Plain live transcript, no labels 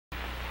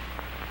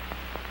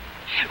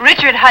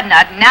Richard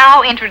Hudnut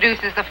now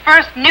introduces the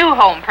first new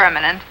home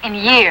permanent in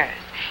years.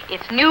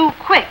 It's New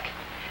Quick,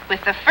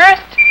 with the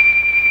first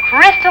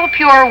crystal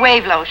pure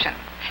wave lotion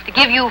to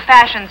give you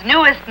fashion's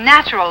newest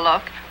natural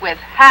look with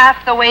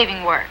half the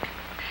waving work.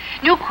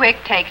 New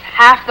Quick takes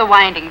half the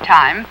winding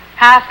time,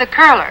 half the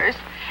curlers,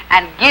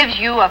 and gives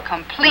you a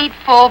complete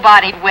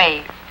full-bodied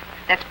wave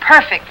that's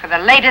perfect for the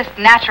latest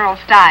natural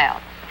style.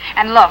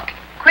 And look,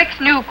 Quick's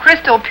new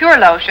crystal pure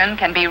lotion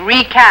can be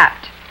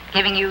recapped,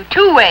 giving you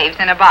 2 waves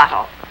in a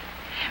bottle.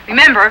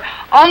 Remember,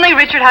 only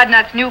Richard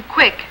Hudnut's New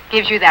Quick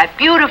gives you that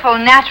beautiful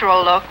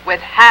natural look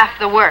with half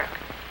the work.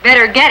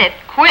 Better get it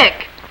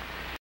quick.